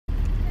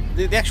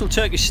The actual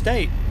Turkish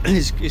state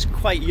is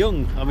quite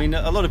young. I mean,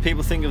 a lot of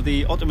people think of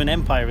the Ottoman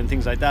Empire and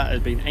things like that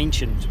as being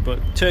ancient, but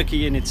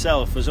Turkey in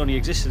itself has only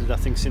existed, I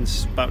think,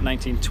 since about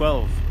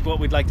 1912. What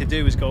we'd like to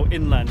do is go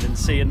inland and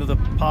see another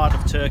part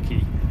of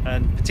Turkey,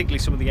 and particularly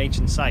some of the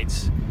ancient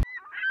sites.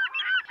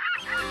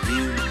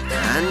 You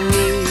and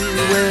me,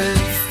 we're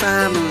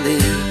family.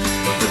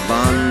 The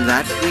bond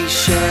that we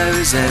share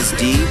is as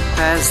deep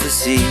as the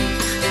sea.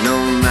 No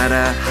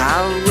matter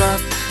how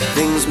rough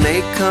things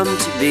may come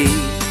to be,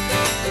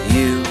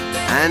 you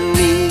and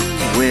me,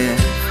 we're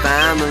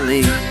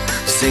family.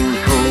 Sing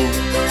ho,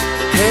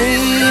 hey,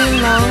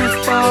 along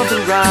for the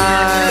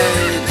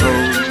ride. Ho,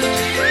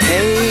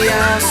 hey,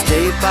 I'll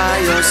stay by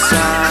your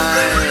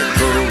side.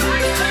 Ho,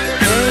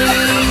 hey,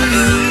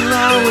 you'll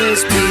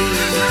always be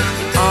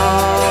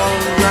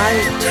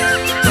alright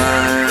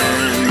by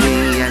me.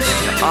 Yes,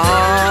 you're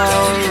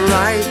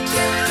alright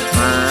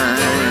by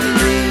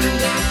me.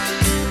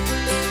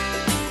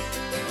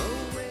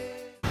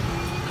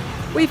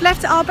 We've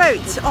left our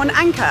boat on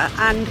anchor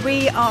and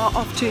we are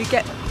off to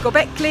get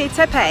Göbekli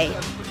Tepe.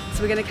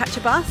 So we're going to catch a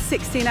bus,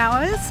 16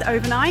 hours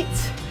overnight.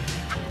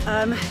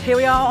 Here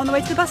we are on the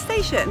way to the bus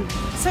station.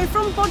 So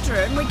from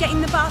Bodrum we're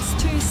getting the bus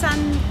to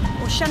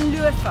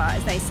Şanlıurfa,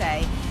 as they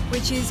say,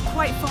 which is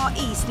quite far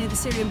east near the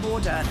Syrian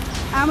border.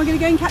 And we're going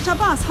to go and catch our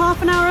bus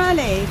half an hour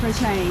early for a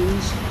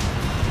change.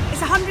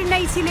 It's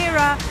 180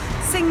 lira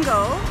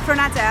single for an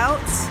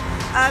adult,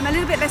 a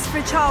little bit less for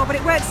a child, but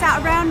it works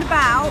out around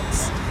about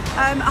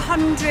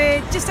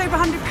just over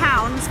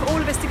 £100 for all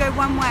of us to go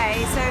one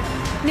way, so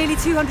nearly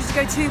 200 to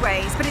go two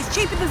ways. But it's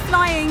cheaper than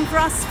flying. For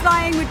us,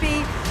 flying would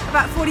be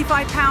about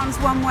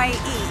 £45 one way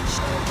each.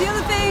 The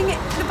other thing,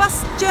 the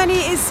bus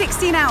journey is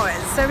 16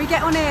 hours, so we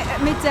get on it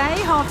at midday,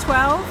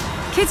 12:30.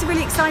 Kids are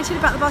really excited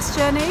about the bus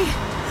journey,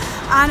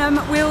 and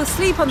we'll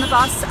sleep on the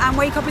bus and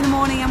wake up in the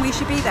morning and we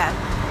should be there,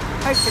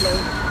 hopefully.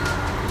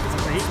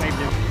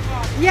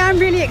 Yeah, I'm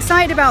really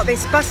excited about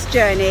this bus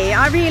journey.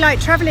 I really like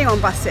travelling on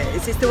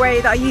buses. It's the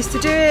way that I used to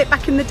do it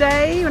back in the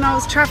day when I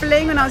was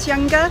travelling, when I was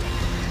younger.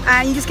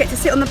 And you just get to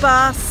sit on the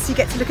bus, you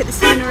get to look at the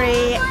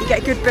scenery, you get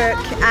a good book,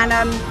 and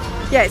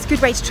yeah, it's a good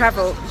way to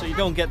travel. So you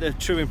don't get the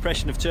true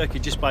impression of Turkey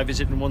just by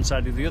visiting one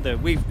side or the other.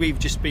 We've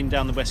just been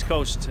down the west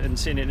coast and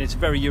seen it, and it's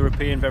very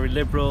European, very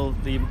liberal.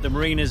 The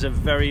marinas are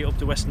very up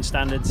to Western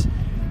standards,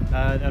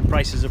 and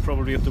prices are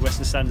probably up to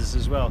Western standards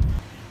as well.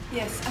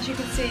 Yes, as you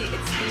can see,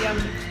 it's the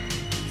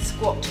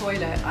squat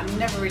toilet. I'm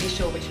never really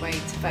sure which way to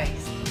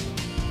face.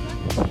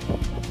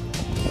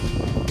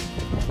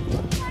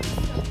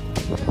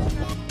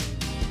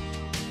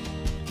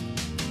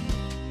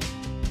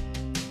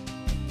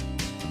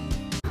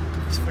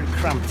 It's very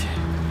cramped.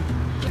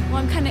 Well,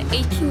 I'm kind of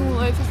aching all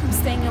over from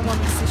staying in one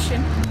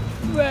position.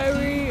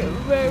 Very,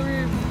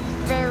 very,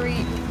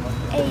 very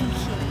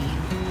achy.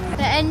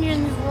 The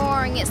engine's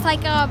roaring. It's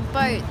like our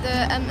boat.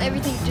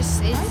 Everything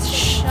just is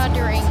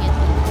shuddering.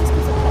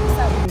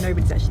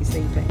 Nobody's actually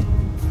sleeping,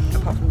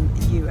 apart from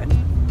you, and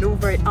they're all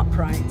very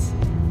upright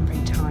and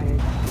very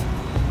tired.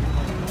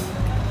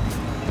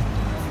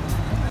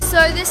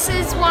 So this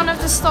is one of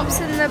the stops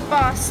in the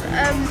bus.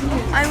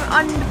 I'm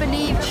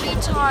unbelievably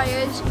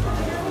tired,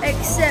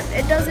 except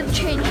it doesn't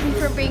change me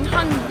from being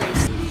hungry.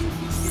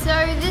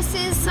 So this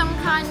is some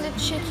kind of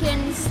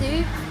chicken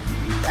soup.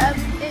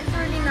 It's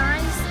really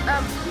nice.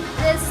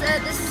 There's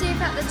the soup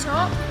at the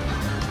top,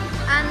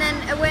 and then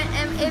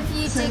if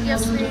you dig your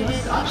spoon in, you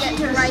get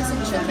the rice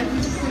and chicken.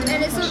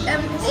 And it's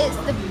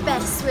the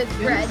best with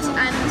bread.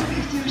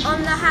 And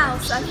on the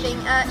house, I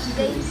think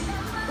they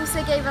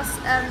also gave us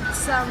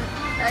some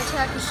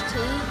Turkish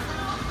tea,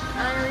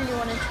 and I really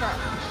want to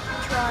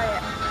try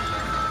it.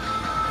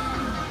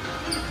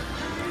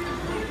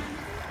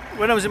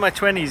 When I was in my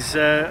 20s,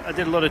 I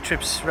did a lot of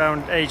trips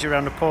around Asia,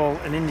 around Nepal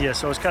and India,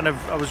 so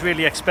I was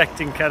really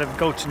expecting kind of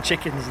goats and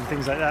chickens and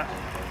things like that,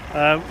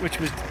 which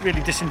was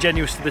really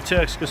disingenuous to the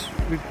Turks, because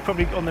we're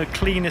probably on the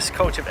cleanest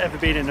coach I've ever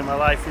been in my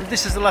life.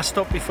 This is the last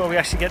stop before we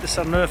actually get to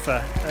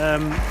Şanlıurfa,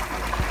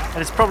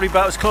 and it's probably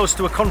about as close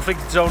to a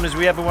conflict zone as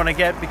we ever want to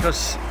get,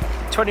 because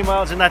 20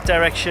 miles in that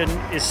direction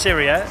is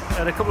Syria,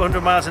 and a couple of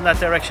hundred miles in that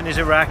direction is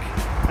Iraq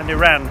and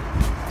Iran,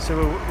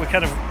 so we're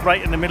kind of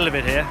right in the middle of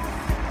it here.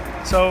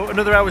 So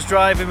another hour's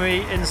drive and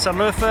we're in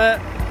Şanlıurfa.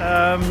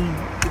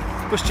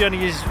 The bus journey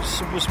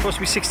was supposed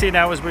to be 16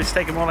 hours, but it's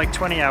taken more like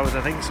 20 hours,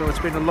 I think, so it's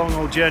been a long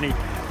old journey.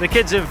 The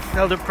kids have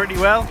held up pretty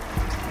well.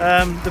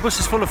 The bus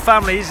is full of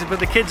families, but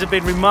the kids have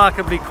been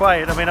remarkably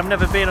quiet. I mean, I've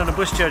never been on a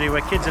bus journey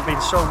where kids have been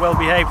so well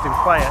behaved and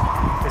quiet.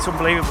 It's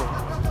unbelievable.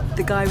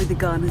 The guy with the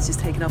gun has just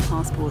taken our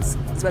passports,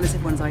 as well as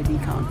everyone's ID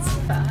cards.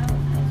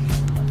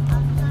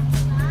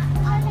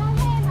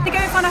 They go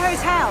find a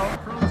hotel.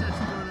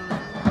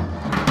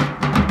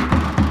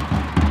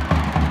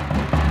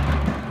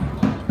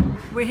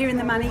 We're here in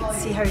the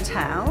Manitsi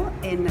Hotel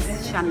in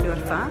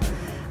Şanlıurfa.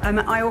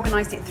 I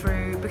organised it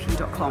through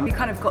booking.com. We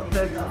kind of got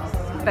the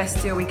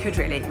best deal we could,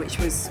 really, which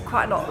was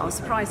quite a lot. I was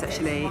surprised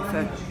actually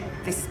for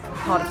this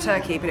part of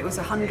Turkey, but it was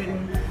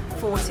 140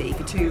 £140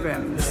 for 2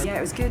 rooms. Yeah,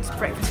 it was good,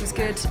 breakfast was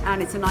good,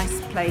 and it's a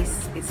nice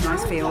place, it's a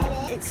nice feel.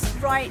 It's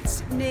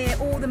right near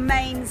all the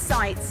main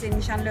sites in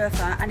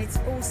Şanlıurfa, and it's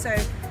also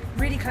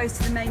really close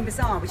to the main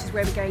bazaar, which is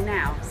where we're going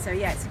now. So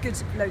yeah, it's a good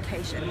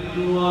location.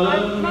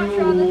 I'd much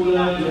rather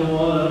do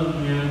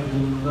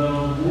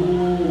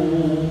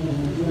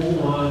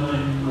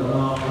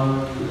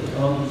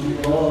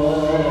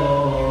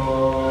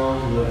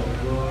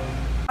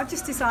I've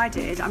just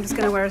decided I'm just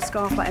going to wear a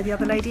scarf like every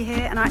other lady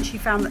here, and I actually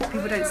found that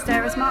people don't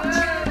stare as much,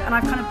 and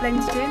I've kind of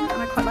blended in,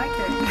 and I quite like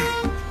it.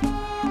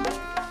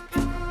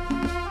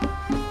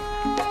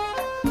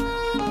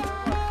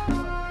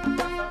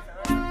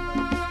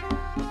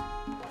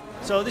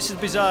 So this is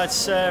the bazaar.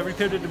 It's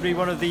reputed to be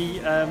one of the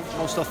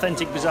most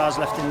authentic bazaars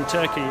left in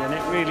Turkey, and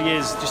it really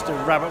is just a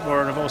rabbit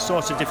warren of all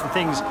sorts of different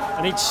things,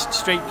 and each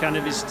street kind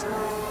of is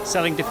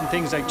selling different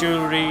things like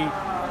jewellery,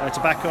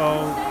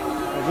 tobacco,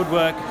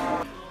 woodwork.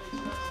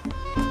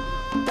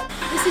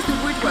 This is the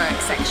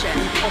woodwork section,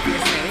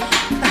 obviously.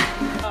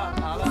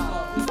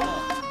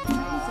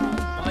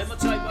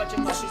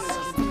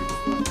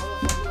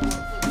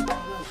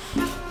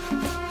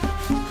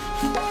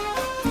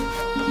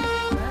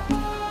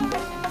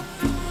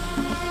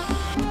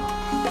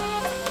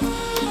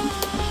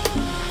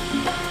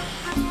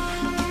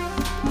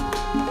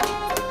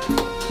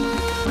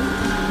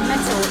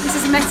 Metal. This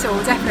is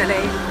metal,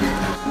 definitely.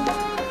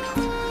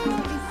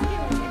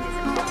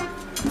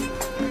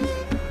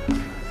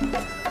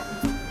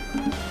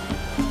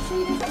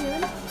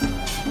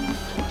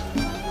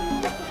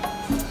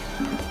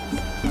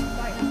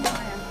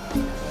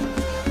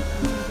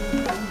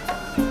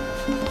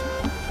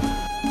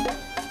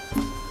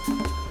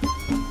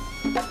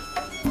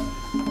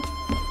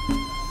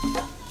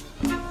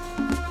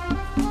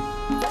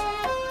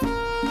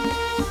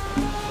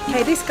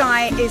 Okay, this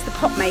guy is the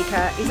pot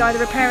maker. He's either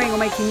repairing or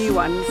making new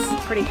ones.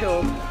 Pretty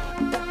cool.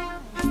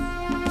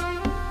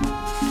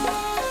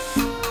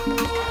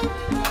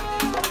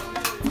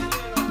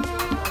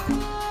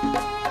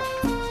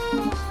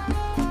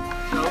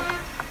 So,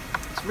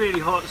 it's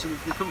really hot, so we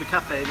come to the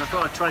cafe and I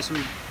thought I'd try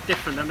something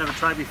different I've never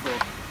tried before.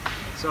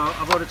 So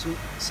I've ordered some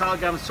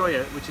salgam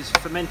soya, which is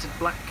fermented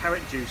black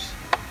carrot juice,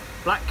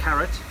 black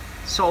carrot,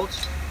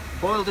 salt,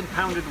 boiled and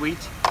pounded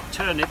wheat,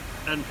 turnip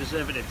and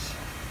preservatives.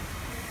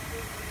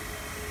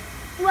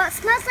 Well, it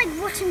smells like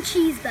rotten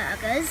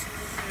cheeseburgers.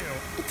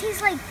 It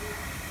tastes like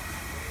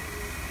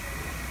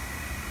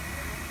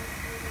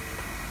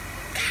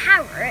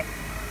carrot,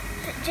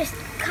 but just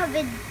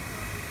covered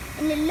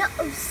in a lot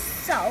of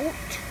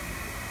salt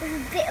with a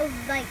bit of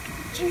like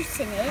juice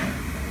in it.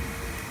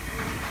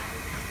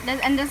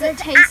 And does it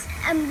taste?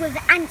 And with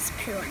ants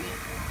poo on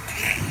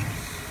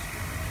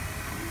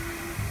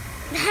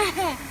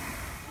it.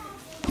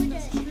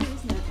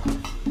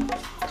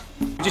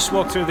 We just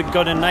walked through the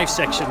gun and knife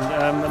section,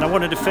 and I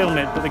wanted to film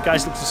it, but the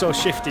guys looked so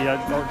shifty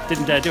I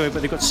didn't dare do it.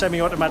 But they've got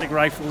semi-automatic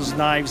rifles,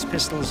 knives,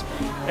 pistols,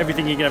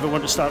 everything you could ever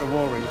want to start a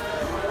war with.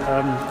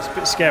 It's a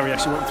bit scary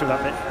actually walking through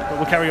that bit, but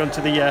we'll carry on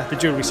to the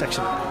jewellery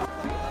section.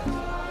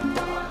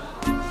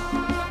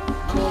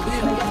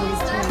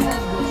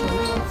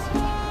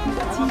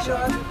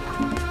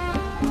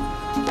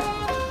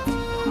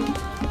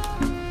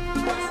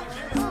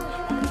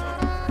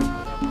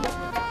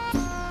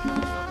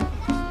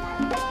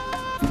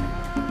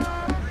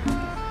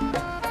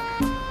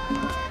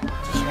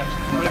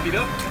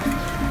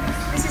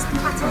 This is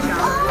patlıcan.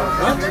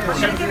 I'm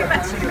going to give it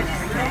back to you in a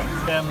minute, okay?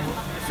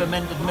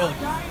 Fermented milk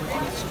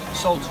with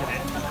salt in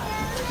it.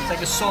 It's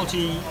like a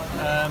salty,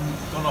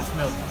 gone-off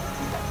milk.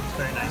 It's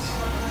very nice.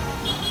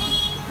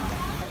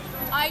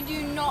 I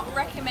do not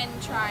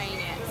recommend trying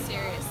it,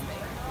 seriously.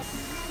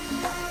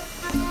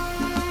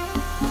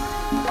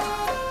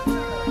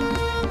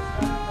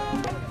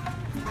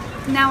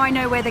 Now I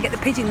know where they get the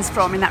pigeons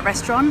from in that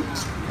restaurant.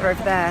 They're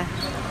over there.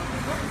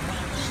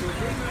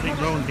 I think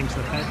Rowan thinks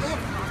they're pets.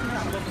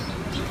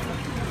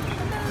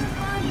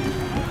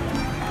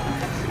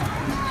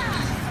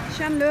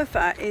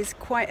 Şanlıurfa is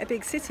quite a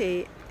big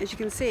city, as you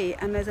can see,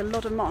 and there's a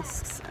lot of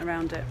mosques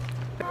around it.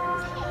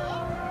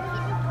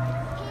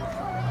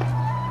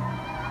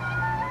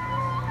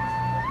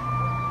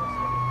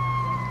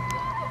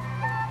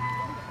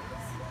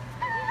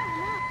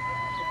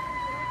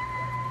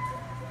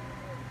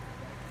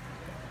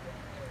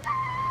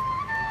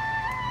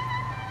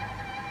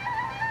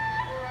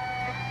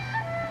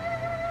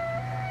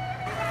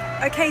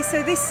 Okay,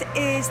 so this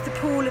is the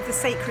pool of the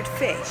sacred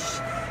fish.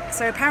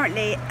 So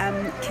apparently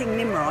King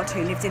Nimrod,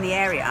 who lived in the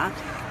area,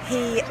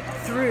 he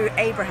threw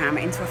Abraham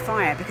into a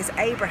fire because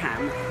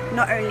Abraham,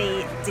 not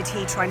only did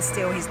he try and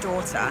steal his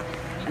daughter,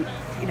 and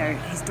you know,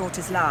 his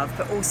daughter's love,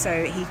 but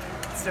also he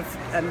sort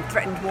of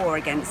threatened war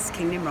against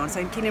King Nimrod.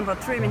 So King Nimrod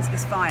threw him into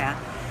this fire,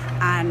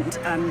 and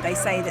they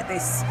say that the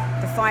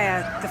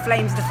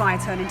flames of the fire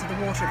turn into the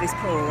water of this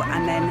pool,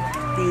 and then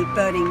the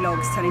burning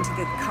logs turn into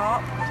the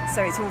carp.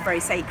 So it's all very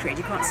sacred.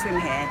 You can't swim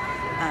here,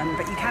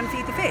 but you can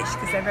feed the fish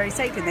because they're very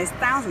sacred. There's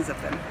thousands of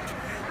them.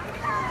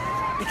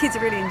 The kids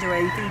are really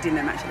enjoying feeding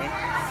them, actually.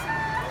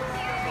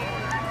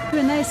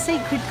 And they're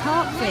sacred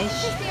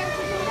carpfish.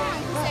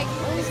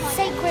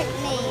 Sacred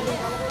name.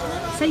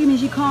 Sacred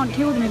means you can't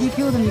kill them. If you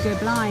kill them, you go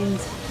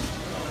blind.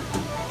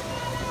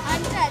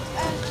 I'm dead.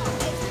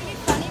 It's really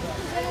funny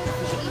because when all the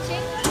fish are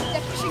eating,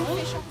 they're pushing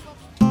fish off.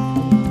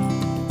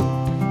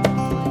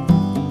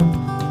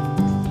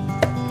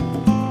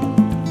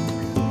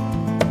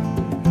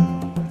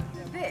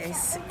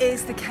 This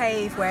is the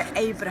cave where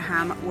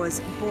Abraham was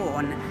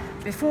born.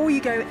 Before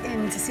you go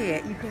in to see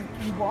it, you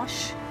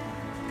wash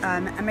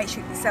and make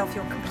sure yourself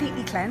you're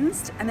completely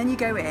cleansed, and then you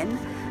go in,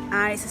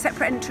 and it's a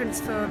separate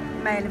entrance for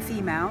male and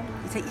female.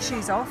 You take your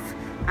shoes off,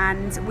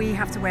 and we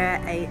have to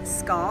wear a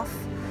scarf.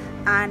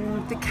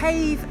 And the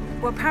cave,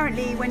 well,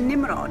 apparently when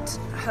Nimrod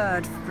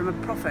heard from a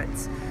prophet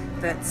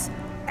that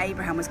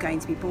Abraham was going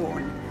to be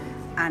born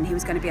and he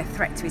was going to be a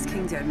threat to his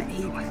kingdom,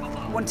 he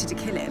wanted to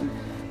kill him,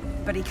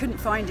 but he couldn't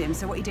find him.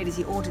 So what he did is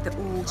he ordered that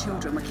all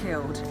children were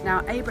killed.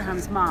 Now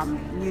Abraham's mum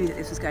knew that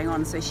this was going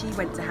on, so she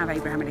went to have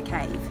Abraham in a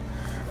cave,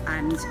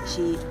 and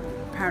she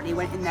apparently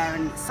went in there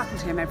and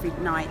suckled him every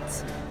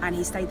night, and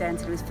he stayed there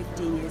until he was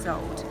 15 years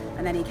old,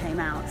 and then he came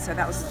out. So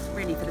that was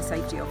really for the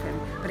safety of him.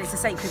 But it's a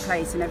sacred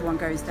place and everyone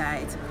goes there.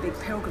 It's a big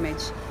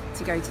pilgrimage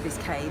to go to this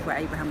cave where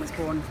Abraham was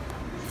born.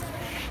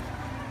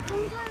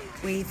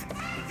 We've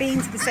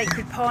been to the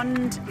sacred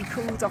pond, we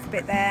cooled off a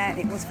bit there,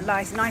 it was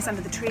nice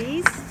under the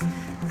trees,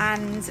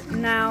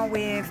 and now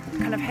we're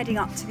kind of heading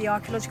up to the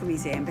archaeological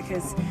museum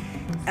because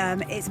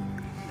it's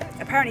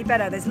apparently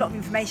better. There's a lot of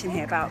information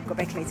here about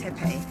Göbekli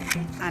Tepe,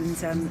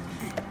 and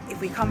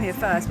if we come here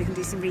first we can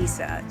do some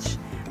research,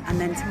 and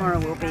then tomorrow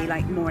we'll be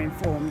like more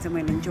informed and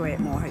we'll enjoy it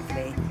more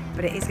hopefully.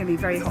 But it is going to be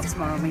very hot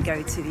tomorrow when we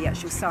go to the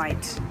actual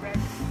site.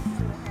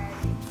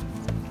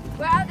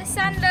 We're at the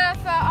Sandler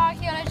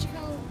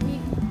Archaeological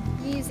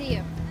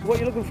Museum. What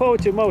are you looking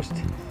forward to most?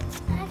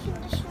 Air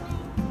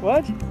conditioning.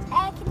 What?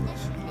 Air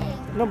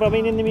conditioning. No, but I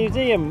mean in the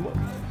museum.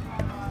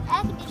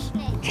 Air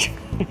conditioning.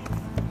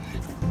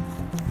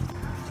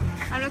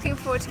 I'm looking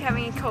forward to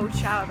having a cold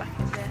shower back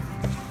in there.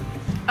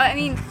 I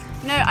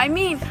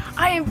mean,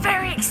 I am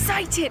very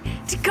excited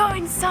to go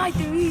inside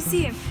the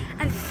museum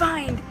and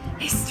find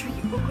history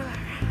all around.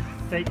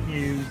 Fake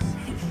news.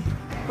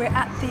 We're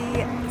at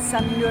the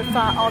Sandler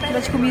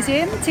Archaeological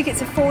Museum.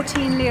 Tickets are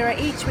 14 lira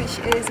each, which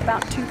is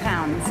about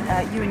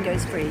 £2. Ewan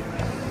goes free.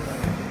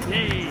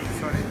 Yay!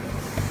 Sorry.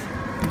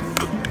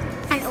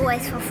 And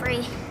always for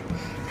free.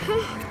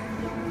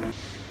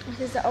 This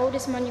is the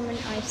oldest monument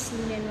I've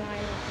seen in my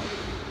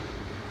life.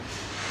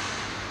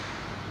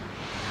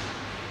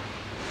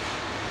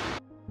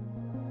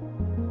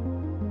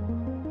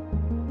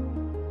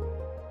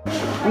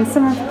 And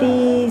some of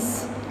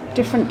these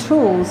different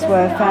tools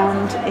were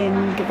found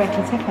in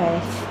Göbekli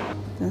Tepe.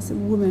 There's a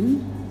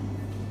woman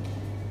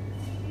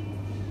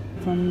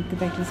from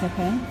Göbekli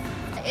Tepe.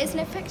 It's an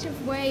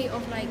effective way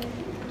of like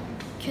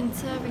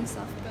conserving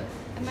stuff, but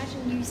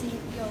imagine using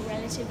your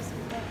relatives'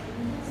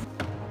 weapons.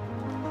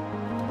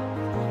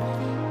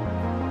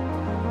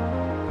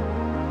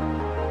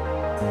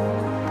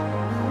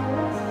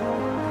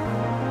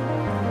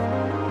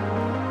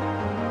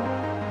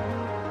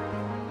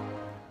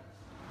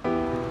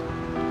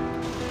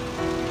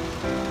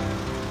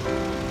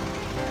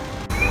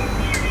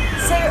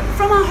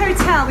 From our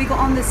hotel we got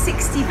on the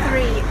 63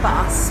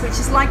 bus, which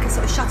is like a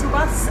sort of shuttle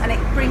bus, and it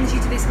brings you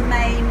to this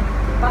main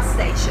bus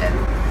station.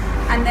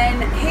 And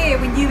then here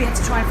we knew we had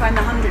to try and find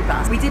the 100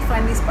 bus. We did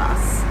find this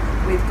bus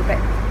with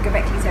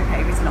Göbekli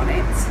Tepe written on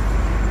it,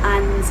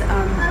 and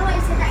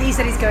he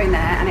said he's going there,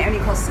 and it only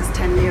costs us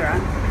 10 lira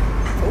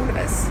for all of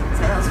us.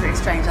 So that was really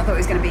strange. I thought it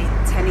was going to be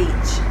 10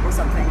 each or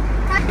something.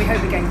 We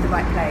hope we're going to the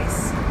right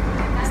place.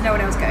 There's no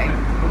one else going.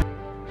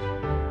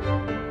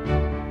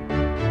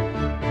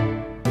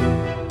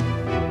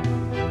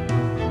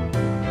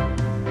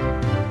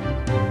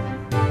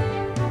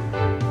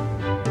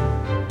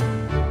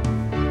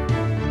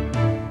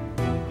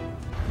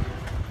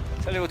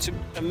 What's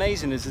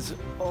amazing is there's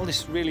all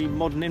this really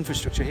modern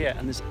infrastructure here,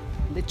 and there's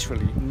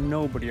literally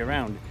nobody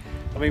around.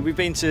 I mean, we've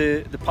been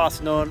to the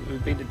Parthenon,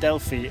 we've been to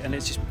Delphi, and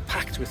it's just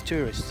packed with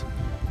tourists.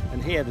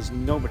 And here there's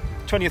nobody.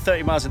 20 or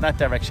 30 miles in that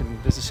direction,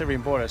 there's the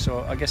Syrian border,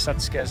 so I guess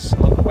that scares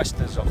a lot of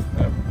Westerners off.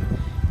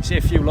 You see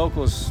a few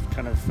locals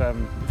kind of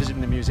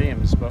visiting the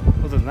museums, but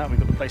other than that, we've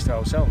got the place to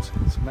ourselves.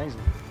 It's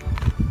amazing.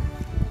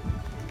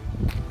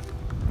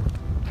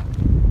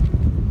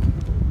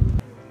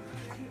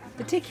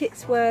 The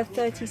tickets were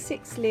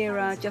 36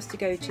 lira just to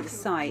go to the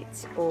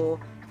site, or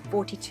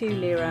 42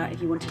 lira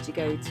if you wanted to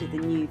go to the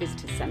new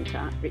visitor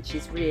centre, which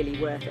is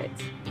really worth it.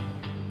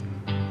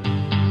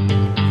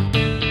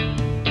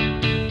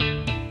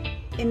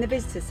 In the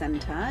visitor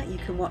centre you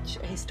can watch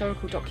a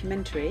historical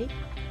documentary,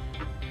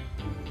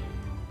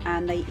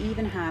 and they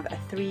even have a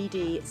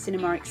 3D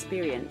cinema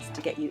experience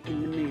to get you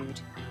in the mood.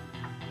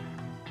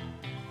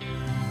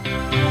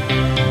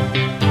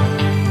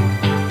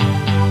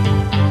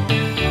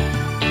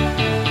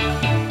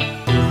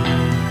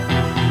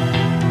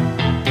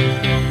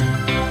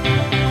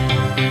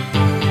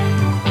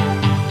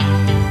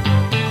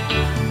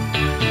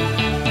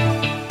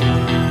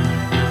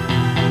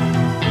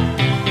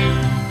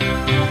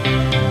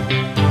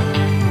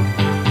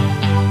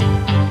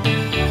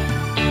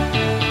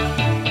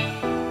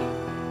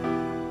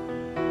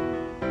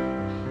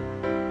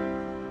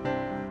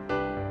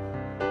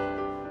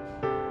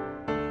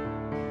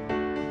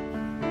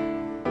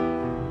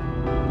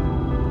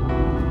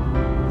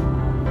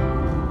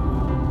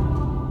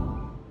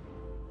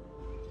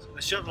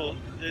 shuttle,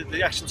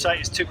 the actual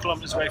site is 2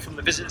 kilometres away from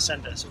the visitor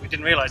centre, so we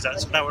didn't realise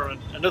that, so now we're on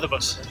another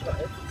bus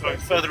going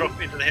further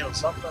up into the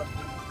hills.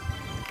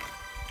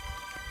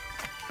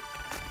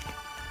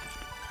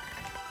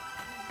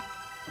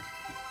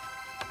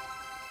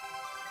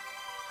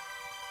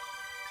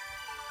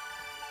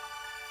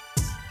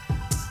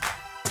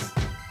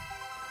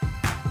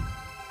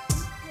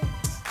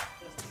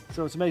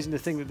 So it's amazing to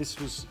think that this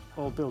was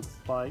all built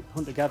by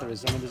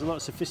hunter-gatherers. I mean, there's a lot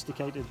of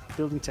sophisticated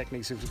building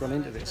techniques that have gone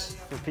into this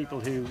for people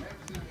who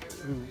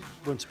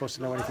weren't supposed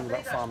to know anything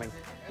about farming.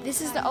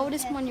 This is the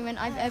oldest monument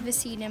I've ever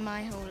seen in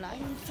my whole life.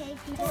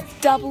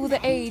 Double the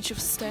age of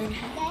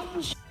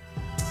Stonehenge.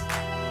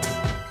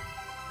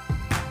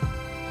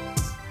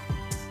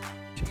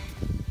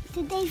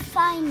 Did they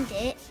find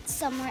it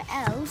somewhere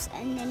else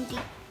and then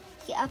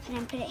get up and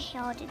then put it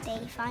here, or did they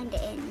find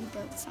it and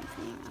build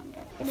something around it?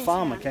 A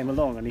farmer came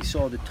along and he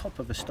saw the top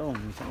of a stone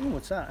and he thought, oh,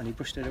 what's that? And he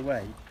pushed it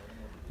away. And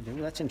he thought,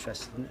 well, that's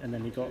interesting. And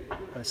then he got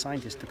a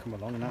scientist to come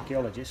along, an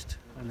archaeologist,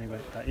 and they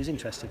went, that is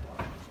interesting.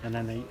 And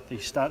then they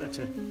started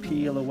to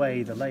peel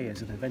away the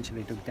layers, and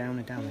eventually they dug down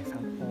and down. They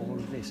found all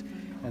of this.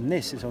 And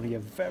this is only a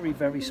very,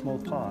 very small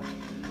part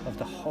of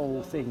the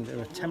whole thing. There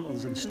are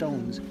temples and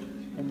stones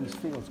in these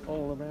fields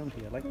all around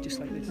here,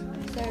 just like this.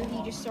 So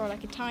he just saw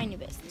like a tiny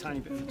bit. Tiny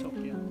bit at the top,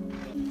 yeah.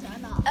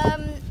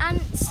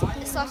 Ants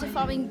started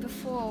farming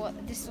before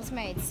this was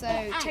made, so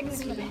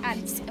technically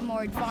ants are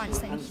more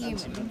advanced than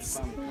humans.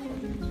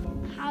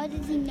 How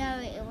did he know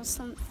it was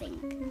something?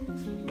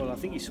 Well, I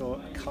think he saw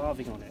a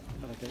carving on it,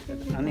 like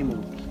an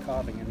animal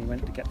carving, and he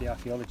went to get the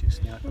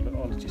archaeologist, and the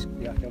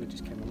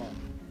archaeologist came along.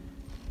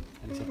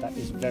 And he said, that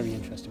is very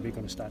interesting, we're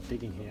going to start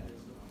digging here.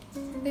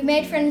 We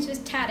made friends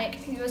with Tariq,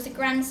 who was the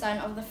grandson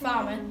of the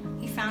farmer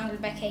who found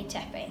Göbekli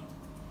Tepe.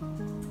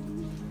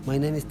 My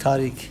name is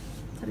Tariq.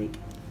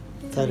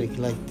 Tariq,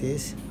 like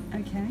this.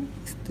 Okay.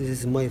 This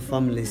is my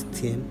family's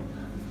team.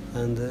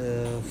 And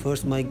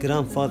first my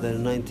grandfather,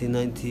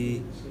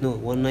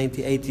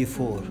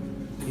 1984,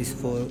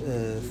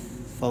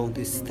 found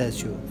this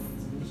statue,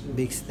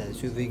 big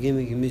statue. We gave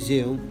it a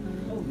museum,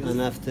 and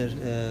after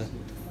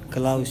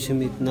Klaus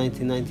Schmidt,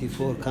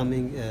 1994,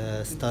 coming,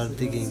 start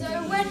digging.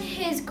 So when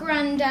his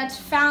granddad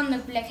found the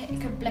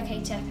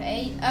Göbekli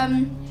Tepe,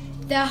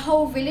 the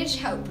whole village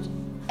helped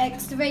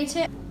excavate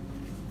it.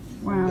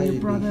 Wow, your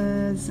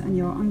brothers and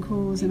your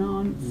uncles and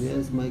aunts.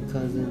 Yes, my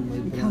cousin, my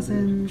brother.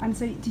 Cousins. And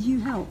so, did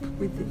you help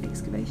with the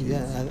excavations?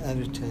 Yeah,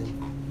 every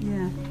time.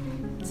 Yeah.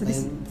 So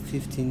this. I'm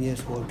 15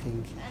 years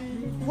working.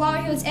 And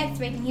while he was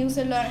excavating, he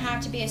also learned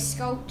how to be a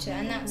sculptor,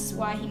 and that's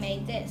why he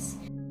made this.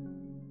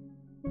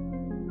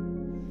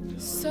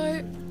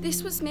 So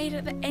this was made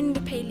at the end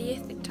of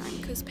Paleolithic time,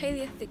 because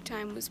Paleolithic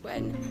time was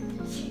when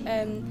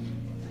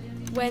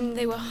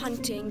they were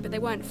hunting but they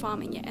weren't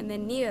farming yet, and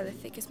then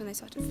Neolithic is when they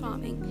started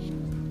farming.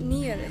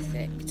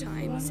 Neolithic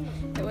times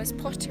there was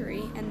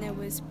pottery and there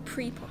was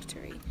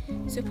pre-pottery.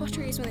 So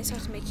pottery is when they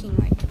started making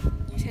like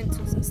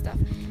utensils and stuff,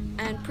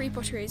 and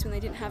pre-pottery is when they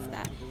didn't have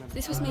that.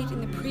 This was made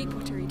in the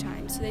pre-pottery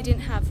time, so they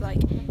didn't have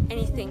like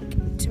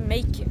anything to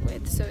make it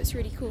with, so it's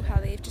really cool how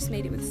they've just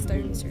made it with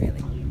stones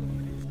really.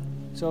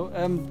 So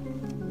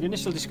the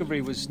initial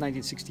discovery was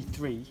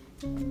 1963,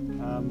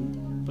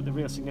 but the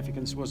real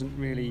significance wasn't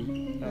really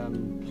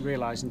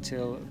realised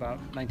until about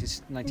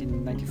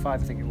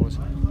 1995, I think it was,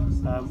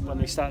 when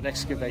they started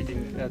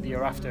excavating the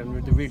year after,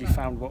 and they really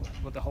found what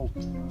the whole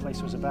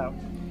place was about.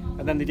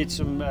 And then they did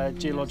some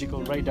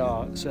geological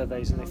radar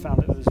surveys, and they found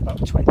that there was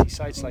about 20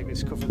 sites like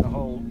this covering the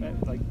whole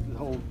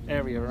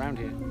area around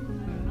here.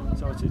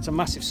 So it's a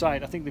massive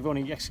site. I think they've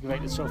only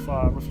excavated so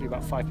far roughly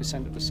about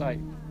 5% of the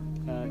site.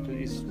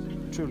 It's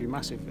truly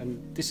massive,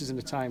 and this is in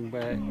a time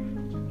where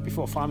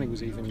before farming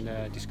was even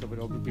discovered,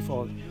 or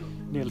before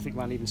Neolithic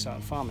man even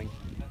started farming.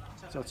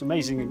 So it's an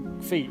amazing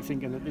feat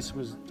thinking that this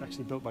was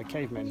actually built by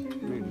cavemen.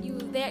 Really.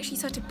 They actually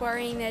started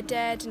burying their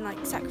dead and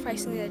like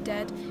sacrificing their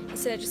dead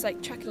instead of just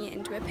like chucking it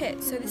into a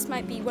pit. So this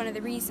might be one of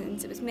the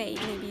reasons it was made,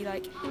 maybe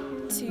like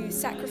to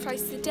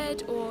sacrifice the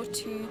dead, or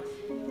to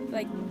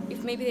like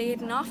if maybe they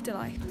had an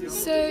afterlife.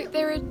 So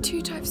there are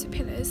 2 types of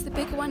pillars. The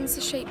bigger ones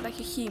are shaped like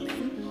a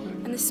human,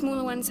 and the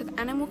smaller ones have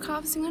animal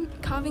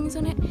carvings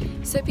on it.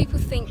 So people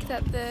think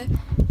that the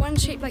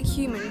ones shaped like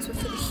humans were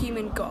for the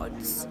human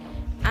gods,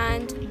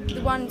 and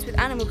the ones with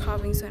animal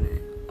carvings on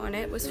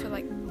it was for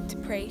like to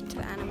pray to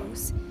the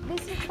animals.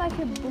 This is like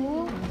a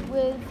bull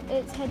with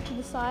its head to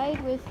the side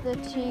with the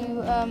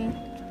 2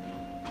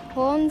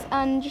 horns,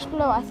 and just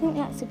below I think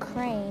that's a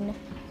crane.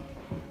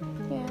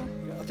 Yeah.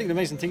 I think the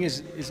amazing thing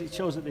is it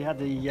shows that they had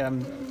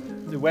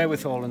the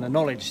wherewithal and the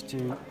knowledge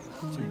to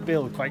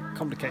build quite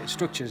complicated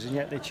structures, and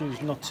yet they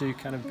choose not to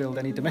kind of build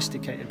any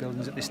domesticated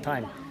buildings at this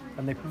time,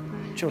 and they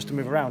chose to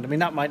move around. I mean,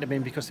 that might have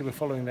been because they were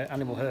following their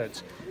animal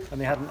herds and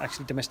they hadn't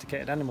actually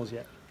domesticated animals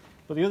yet.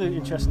 But the other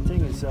interesting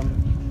thing is,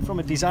 from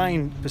a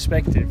design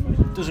perspective,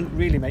 it doesn't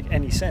really make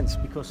any sense,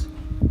 because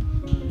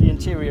the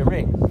interior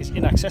ring is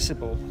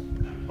inaccessible.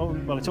 Oh,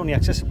 well, it's only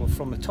accessible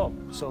from the top,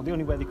 so the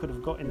only way they could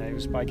have got in there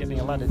was by getting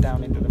a ladder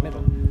down into the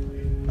middle.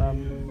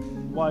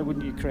 Why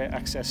wouldn't you create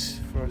access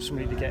for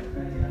somebody to get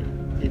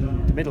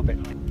in the middle bit.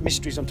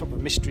 Mysteries on top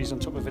of mysteries, on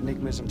top of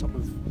enigmas, on top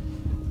of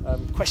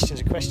questions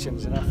and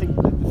questions. And I think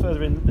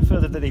the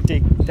further that they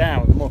dig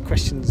down, the more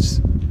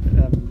questions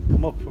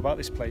come up about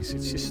this place.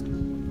 It's just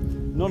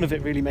none of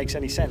it really makes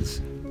any sense,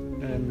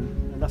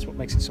 and that's what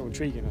makes it so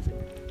intriguing, I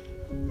think.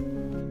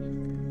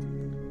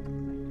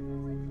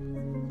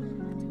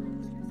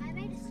 I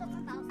made a song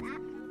about that.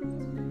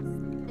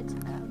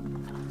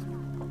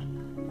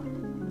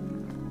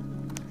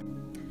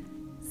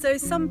 So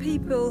some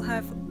people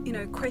have,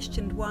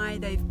 questioned why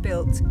they've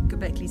built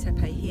Göbekli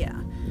Tepe here.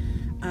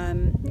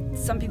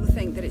 Some people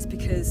think that it's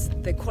because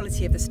the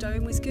quality of the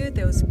stone was good.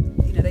 There was,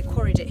 they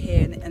quarried it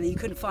here, and you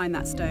couldn't find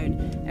that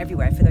stone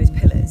everywhere for those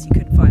pillars. You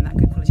couldn't find that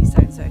good quality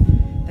stone, so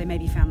they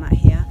maybe found that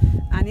here.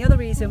 And the other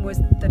reason was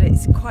that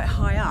it's quite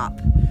high up,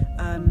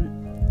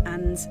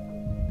 and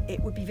it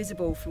would be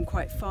visible from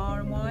quite far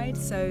and wide.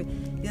 So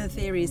the other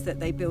theory is that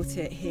they built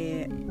it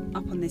here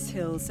up on this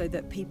hill so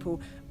that people,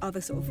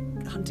 other sort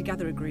of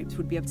hunter-gatherer groups,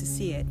 would be able to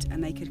see it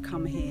and they could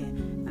come here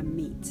and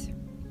meet.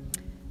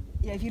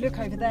 Yeah, if you look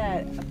over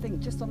there, I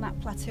think just on that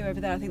plateau over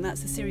there, I think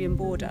that's the Syrian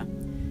border.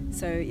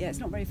 So yeah, it's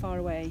not very far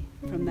away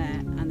from there,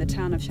 and the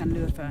town of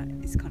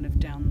Şanlıurfa is kind of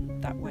down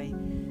that way,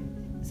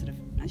 sort of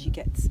as you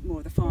get more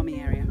of the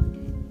farming area.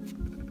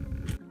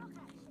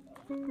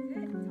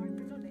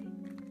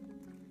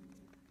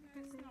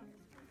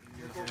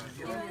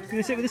 Can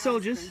you sit with the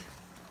soldiers?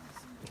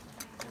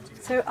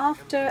 So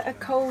after a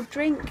cold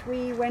drink,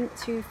 we went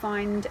to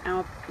find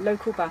our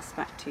local bus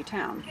back to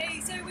town.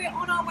 Okay, so we're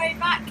on our way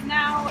back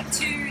now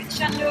to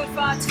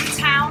Şanlıurfa, to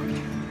town.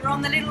 We're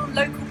on the little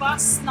local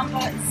bus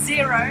number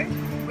 0,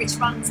 which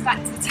runs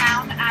back to the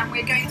town, and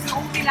we're going through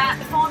all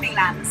the farming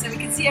land, so we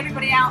can see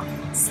everybody out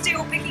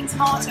still picking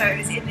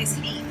tomatoes in this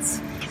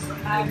heat,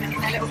 in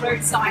their little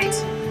roadside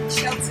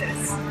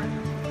shelters.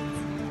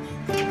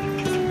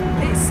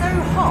 It's so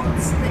hot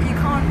that you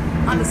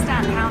can't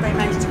understand how they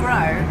managed to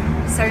grow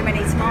so many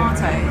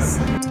tomatoes.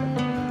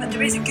 But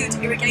there is a good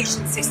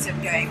irrigation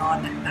system going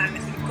on.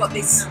 You've got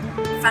this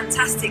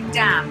fantastic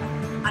dam,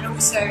 and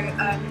also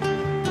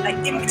like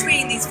in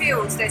between these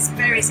fields there's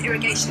various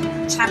irrigation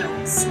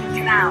channels,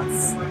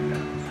 canals.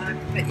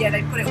 But yeah,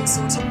 they've got it all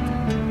sorted.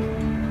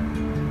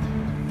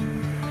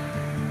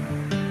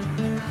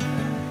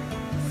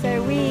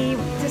 So we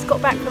just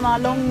got back from our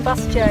long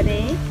bus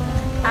journey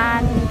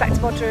and back to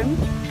Bodrum.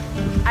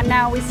 And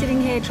now we're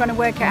sitting here trying to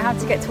work out how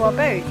to get to our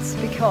boats,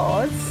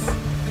 because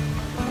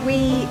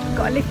we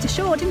got a lift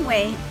ashore, didn't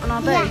we, on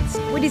our boats?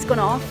 Yeah. Woody's gone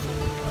off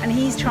and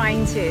he's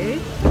trying to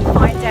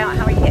find out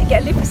how he can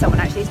get a lift with someone.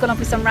 Actually, he's gone off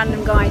with some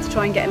random guy to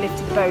try and get a lift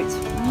to the boat.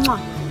 Mwah.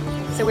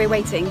 So we're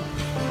waiting.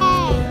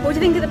 Hey. What do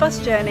you think of the bus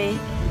journey?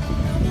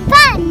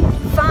 Fun!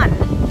 Fun?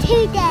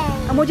 2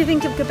 days. And what do you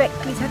think of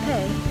Göbekli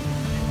Tepe?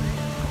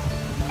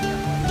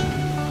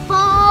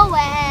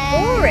 Boring!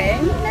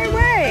 Boring? No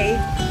way!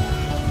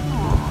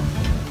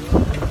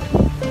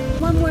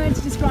 One word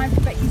to describe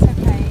Göbekli Tepe.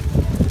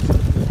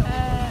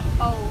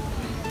 Old.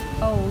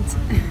 Old.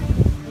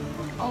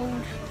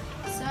 Old.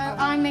 So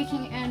I'm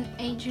making an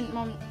ancient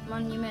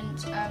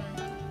monument out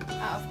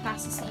of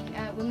plasticine.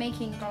 We're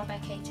making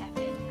Göbekli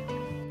Tepe.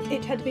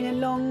 It had been a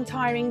long,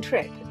 tiring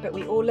trip, but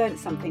we all learnt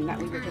something that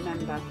we would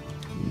remember.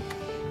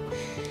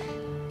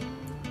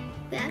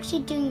 We're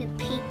actually doing the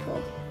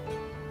people.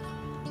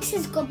 This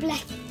is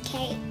Göbekli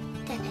Tepe.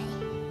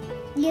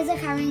 These are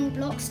carrying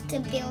blocks to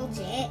build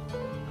it.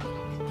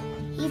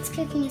 He's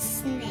cooking a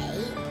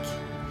snake.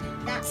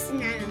 That's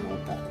an animal,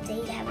 but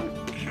they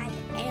haven't had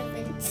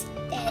elephants.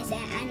 There's their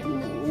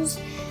animals.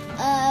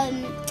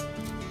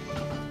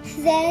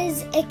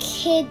 There's a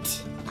kid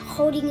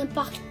holding a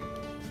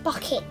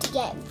bucket to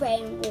get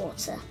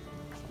rainwater.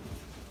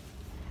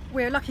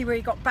 We're lucky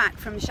we got back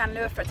from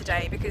Şanlıurfa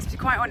today, because to be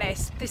quite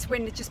honest, this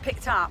wind had just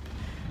picked up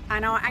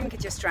and our anchor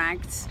just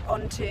dragged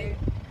onto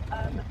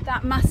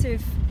that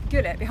massive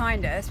gullet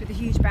behind us with a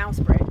huge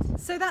bowsprit.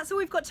 So that's all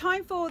we've got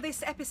time for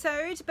this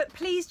episode, but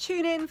please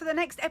tune in for the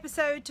next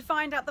episode to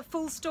find out the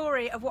full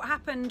story of what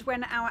happened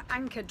when our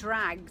anchor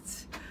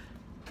dragged.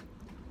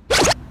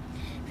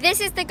 This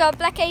is the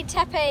Göbekli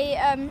Tepe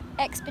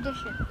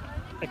expedition.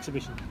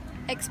 Exhibition.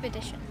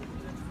 Expedition.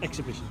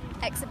 Exhibition.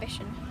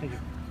 Exhibition. Thank you.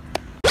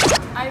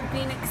 I've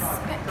been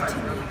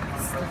expecting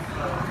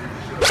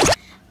this.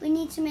 We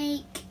need to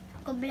make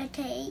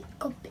Göbekli.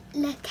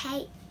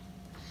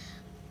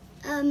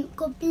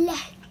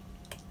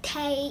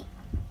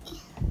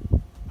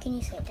 Can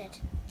you say it, Dad?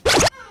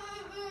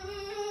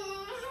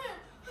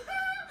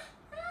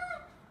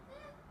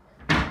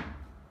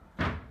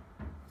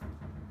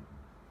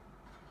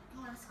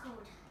 Oh, that's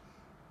cold.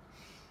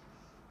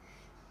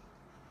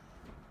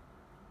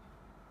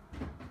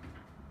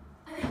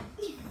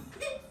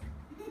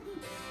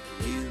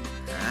 You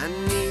and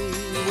me,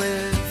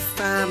 we're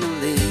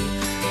family.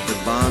 The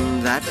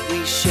bond that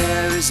we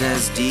share is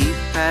as deep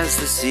as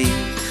the sea.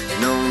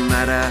 No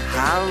matter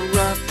how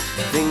rough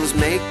things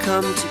may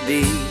come to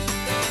be,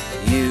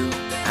 you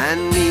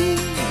and me,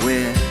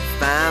 we're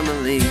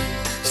family.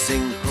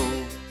 Sing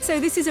ho. So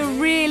this is a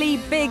really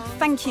big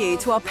thank you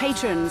to our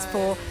patrons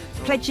for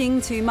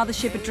pledging to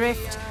Mothership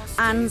Adrift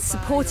and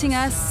supporting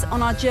us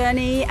on our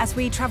journey as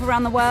we travel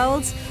around the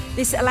world.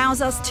 This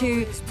allows us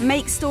to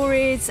make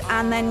stories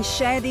and then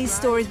share these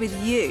stories with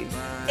you.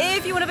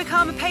 If you want to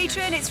become a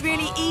patron, it's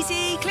really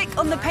easy. Click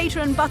on the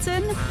Patreon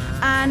button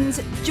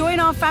and join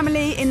our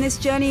family in this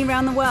journey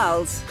around the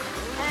world.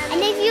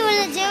 And if you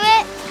want to do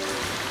it,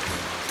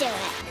 do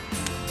it.